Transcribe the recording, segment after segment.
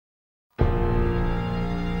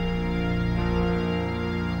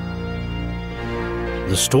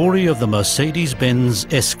The story of the Mercedes-Benz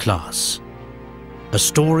S-Class. A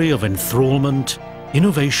story of enthrallment,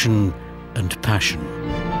 innovation and passion.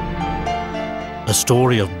 A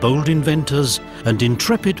story of bold inventors and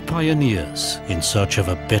intrepid pioneers in search of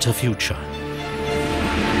a better future.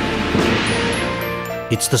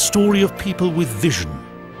 It's the story of people with vision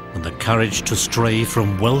and the courage to stray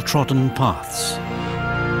from well-trodden paths.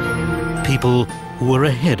 People who were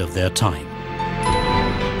ahead of their time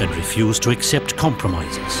and refused to accept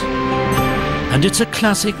compromises. And it's a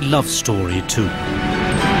classic love story too.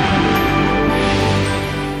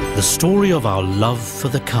 The story of our love for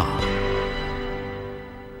the car.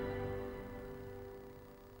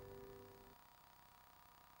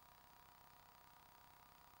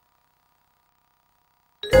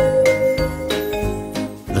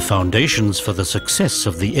 The foundations for the success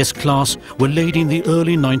of the S-Class were laid in the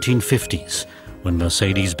early 1950s, when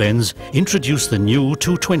Mercedes-Benz introduced the new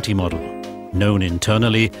 220 model, known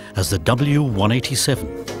internally as the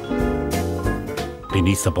W187.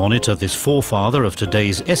 Beneath the bonnet of this forefather of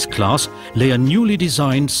today's S-Class lay a newly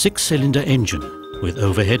designed six-cylinder engine with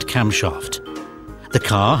overhead camshaft. The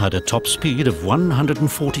car had a top speed of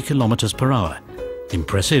 140 kilometers per hour,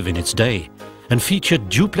 impressive in its day, and featured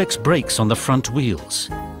duplex brakes on the front wheels.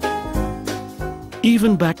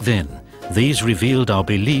 Even back then, these revealed our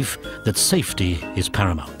belief that safety is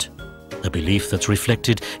paramount, a belief that's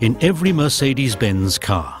reflected in every Mercedes-Benz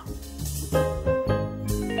car.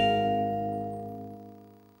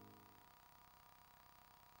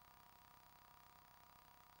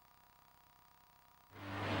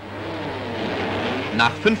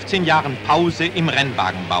 Nach 15 Jahren Pause im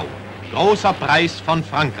Rennwagenbau. Großer Preis von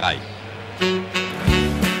Frankreich.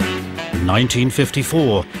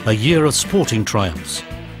 1954, a year of sporting triumphs.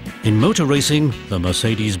 In motor racing, the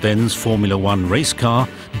Mercedes-Benz Formula One race car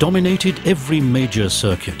dominated every major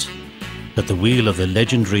circuit. At the wheel of the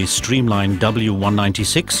legendary streamlined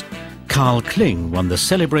W196, Karl won the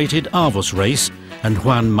celebrated Avus race, and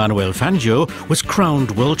Juan Manuel Fangio was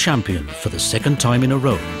crowned world champion for the second time in a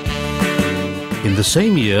row. In the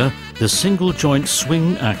same year, the single-joint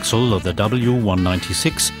swing axle of the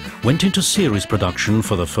W196 went into series production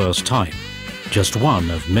for the first time. Just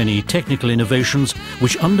one of many technical innovations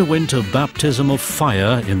which underwent a baptism of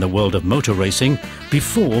fire in the world of motor racing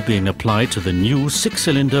before being applied to the new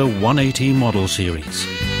six-cylinder 180 model series.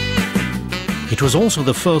 It was also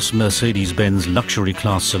the first Mercedes-Benz luxury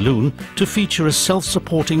class saloon to feature a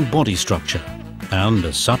self-supporting body structure, and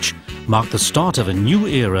as such marked the start of a new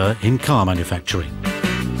era in car manufacturing.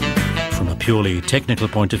 From a purely technical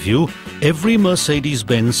point of view, every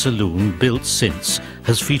Mercedes-Benz saloon built since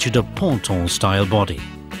has featured a Ponton-style body.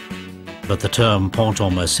 But the term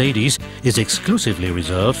Ponton Mercedes is exclusively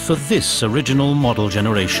reserved for this original model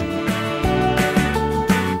generation.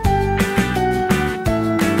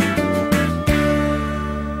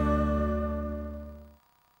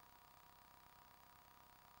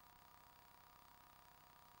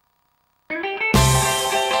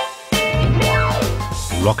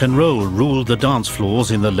 Rock and roll ruled the dance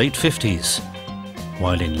floors in the late 50s,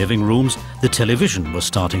 while in living rooms the television was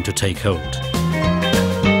starting to take hold.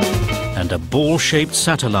 And a ball-shaped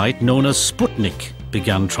satellite known as Sputnik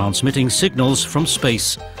began transmitting signals from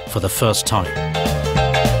space for the first time.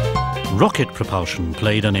 Rocket propulsion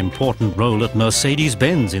played an important role at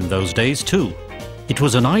Mercedes-Benz in those days too. It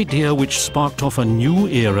was an idea which sparked off a new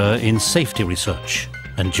era in safety research,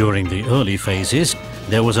 and during the early phases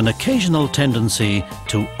there was an occasional tendency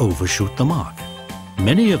to overshoot the mark.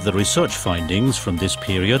 Many of the research findings from this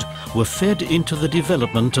period were fed into the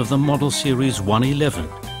development of the Model Series 111,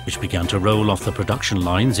 which began to roll off the production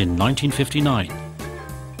lines in 1959.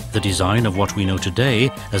 The design of what we know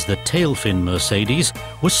today as the tail-fin Mercedes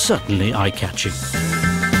was certainly eye-catching.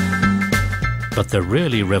 But the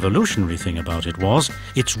really revolutionary thing about it was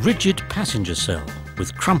its rigid passenger cell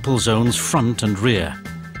with crumple zones front and rear,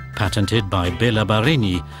 patented by Bela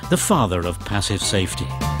Barini, the father of passive safety.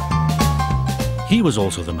 He was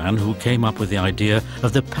also the man who came up with the idea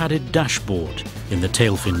of the padded dashboard in the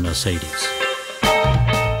tail-fin Mercedes.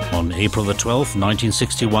 On April the 12th,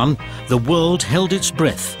 1961, the world held its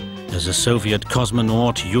breath as the Soviet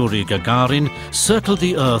cosmonaut Yuri Gagarin circled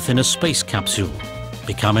the Earth in a space capsule,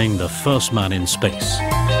 becoming the first man in space.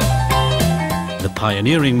 The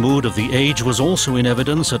pioneering mood of the age was also in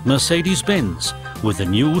evidence at Mercedes-Benz with the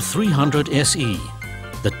new 300 SE,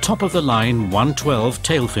 the top-of-the-line 112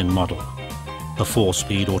 tail-fin model. A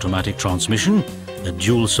 4-speed automatic transmission, a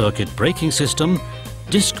dual-circuit braking system,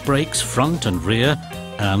 disc brakes front and rear,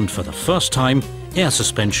 and for the first time, air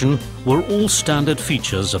suspension were all standard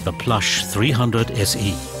features of the plush 300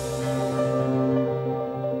 SE.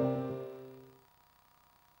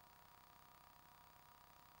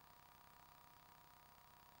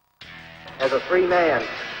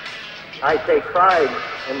 I take pride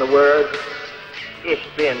in the word, Ich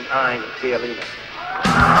bin ein Berliner.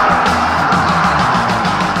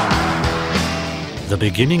 The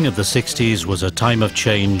beginning of the 60s was a time of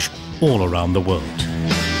change all around the world.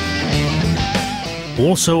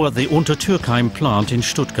 Also at the Untertürkheim plant in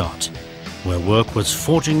Stuttgart, where work was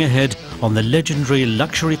forging ahead on the legendary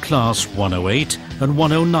luxury class 108 and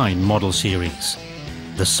 109 model series.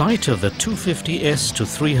 The sight of the 250S to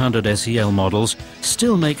 300 SEL models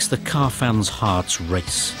still makes the car fans' hearts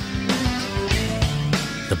race.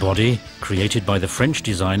 The body, created by the French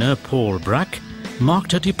designer Paul Braque,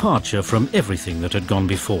 marked a departure from everything that had gone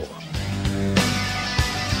before.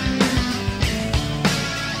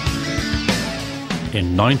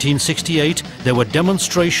 In 1968, there were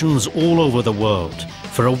demonstrations all over the world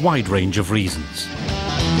for a wide range of reasons.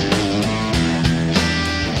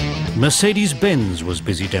 Mercedes-Benz was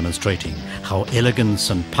busy demonstrating how elegance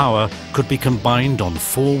and power could be combined on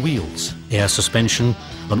 4 wheels, air suspension,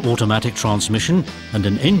 an automatic transmission and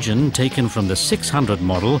an engine taken from the 600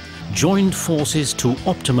 model joined forces to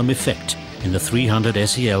optimum effect in the 300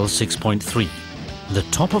 SEL 6.3, the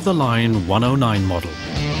top-of-the-line 109 model.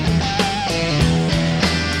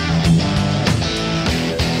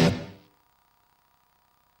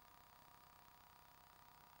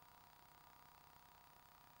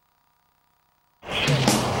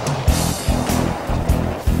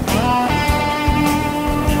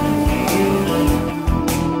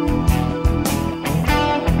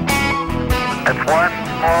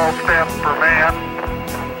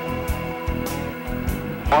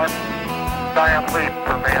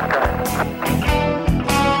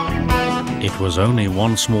 It was only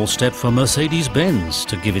one small step for Mercedes-Benz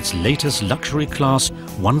to give its latest luxury class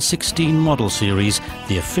 116 model series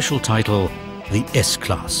the official title, the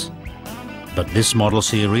S-Class. But this model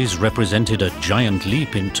series represented a giant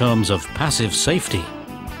leap in terms of passive safety.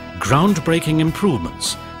 Groundbreaking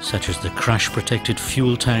improvements, such as the crash-protected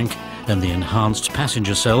fuel tank and the enhanced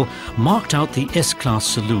passenger cell, marked out the S-Class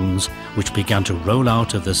saloons, which began to roll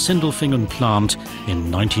out of the Sindelfingen plant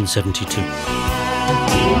in 1972.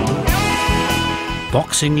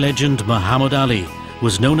 Boxing legend Muhammad Ali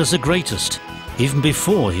was known as the greatest, even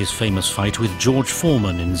before his famous fight with George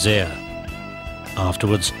Foreman in Zaire.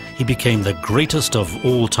 Afterwards, he became the greatest of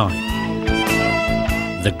all time.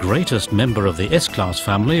 The greatest member of the S-Class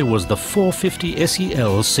family was the 450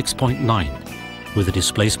 SEL 6.9. With a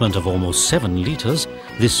displacement of almost 7 litres,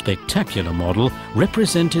 this spectacular model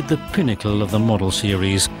represented the pinnacle of the model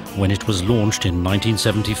series when it was launched in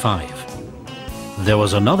 1975. There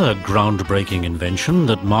was another groundbreaking invention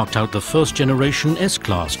that marked out the first generation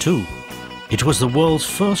S-Class too. It was the world's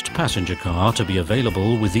first passenger car to be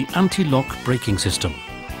available with the anti-lock braking system.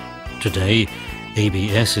 Today,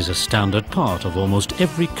 ABS is a standard part of almost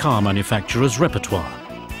every car manufacturer's repertoire.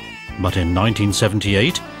 But in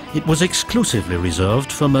 1978, it was exclusively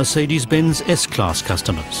reserved for Mercedes-Benz S-Class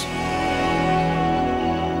customers.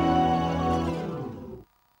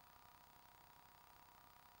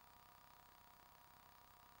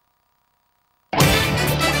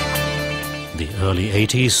 The early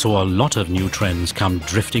 80s saw a lot of new trends come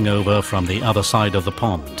drifting over from the other side of the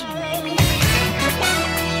pond.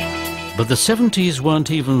 But the 70s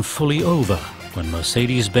weren't even fully over when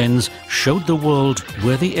Mercedes-Benz showed the world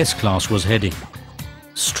where the S-Class was heading.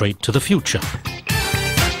 Straight to the future.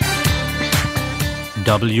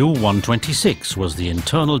 W126 was the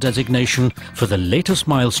internal designation for the latest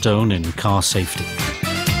milestone in car safety.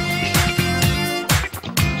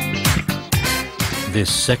 This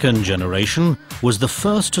second generation was the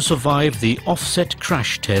first to survive the offset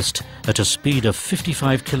crash test at a speed of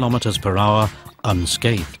 55 kilometers per hour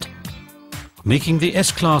unscathed, making the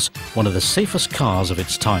S-Class one of the safest cars of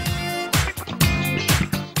its time.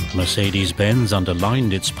 Mercedes-Benz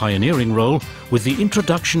underlined its pioneering role with the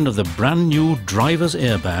introduction of the brand new driver's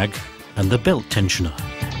airbag and the belt tensioner.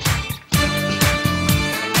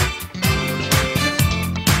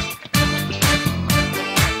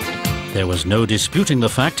 There was no disputing the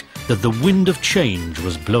fact that the wind of change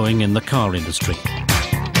was blowing in the car industry,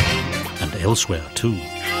 and elsewhere too.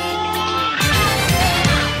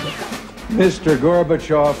 Mr.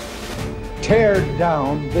 Gorbachev, tear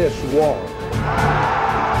down this wall.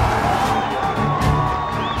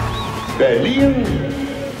 Berlin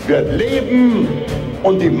wird leben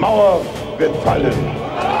und die Mauer wird fallen.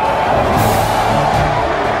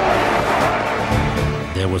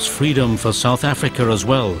 There was freedom for South Africa as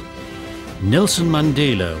well. Nelson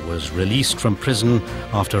Mandela was released from prison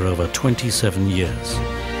after over 27 years.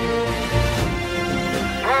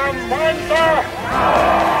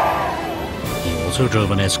 He also drove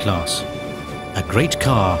an S-Class, a great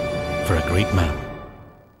car for a great man.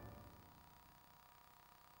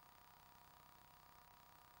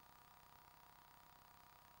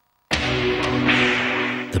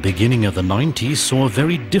 beginning of the 90s saw a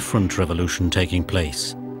very different revolution taking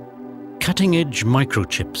place. Cutting-edge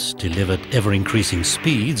microchips delivered ever-increasing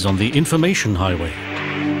speeds on the information highway.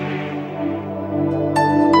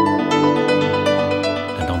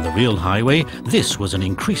 And on the real highway, this was an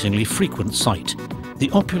increasingly frequent sight. The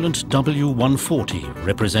opulent W140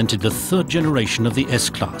 represented the third generation of the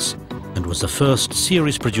S-Class and was the first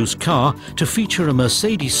series-produced car to feature a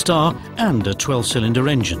Mercedes star and a 12-cylinder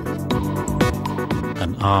engine.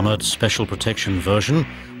 An armoured special protection version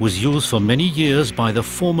was used for many years by the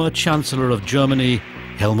former Chancellor of Germany,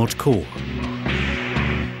 Helmut Kohl.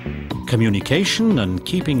 Communication and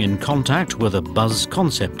keeping in contact were the buzz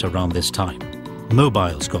concept around this time.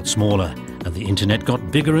 Mobiles got smaller and the internet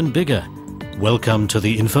got bigger and bigger. Welcome to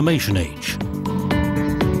the information age.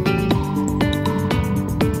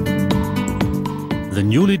 The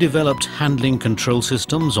newly developed handling control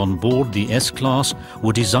systems on board the S-Class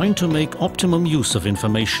were designed to make optimum use of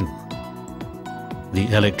information. The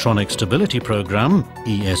Electronic Stability Program,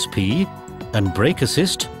 ESP, and Brake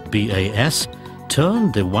Assist, BAS,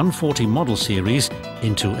 turned the 140 model series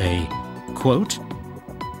into a, quote,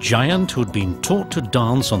 giant who'd been taught to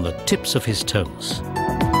dance on the tips of his toes.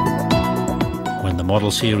 When the model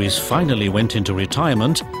series finally went into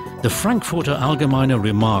retirement, the Frankfurter Allgemeine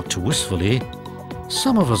remarked wistfully,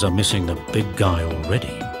 "Some of us are missing the big guy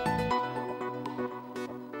already."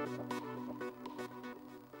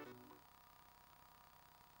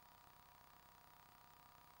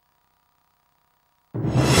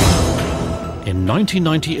 In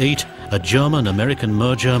 1998, a German-American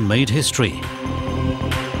merger made history.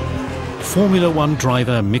 Formula One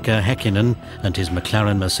driver Mika Häkkinen and his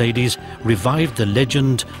McLaren Mercedes revived the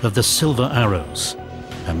legend of the Silver Arrows,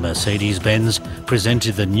 and Mercedes-Benz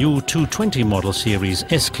presented the new 220 model series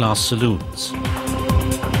S-Class saloons.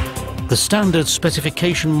 The standard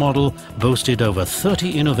specification model boasted over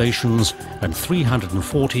 30 innovations and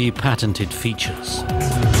 340 patented features,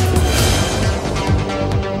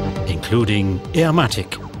 including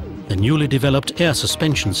Airmatic, the newly developed air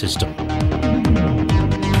suspension system.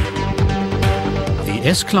 The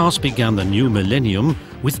S-Class began the new millennium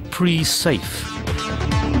with Pre-Safe,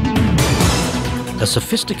 a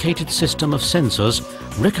sophisticated system of sensors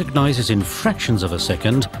recognizes in fractions of a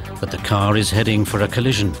second that the car is heading for a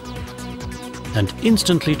collision and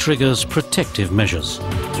instantly triggers protective measures.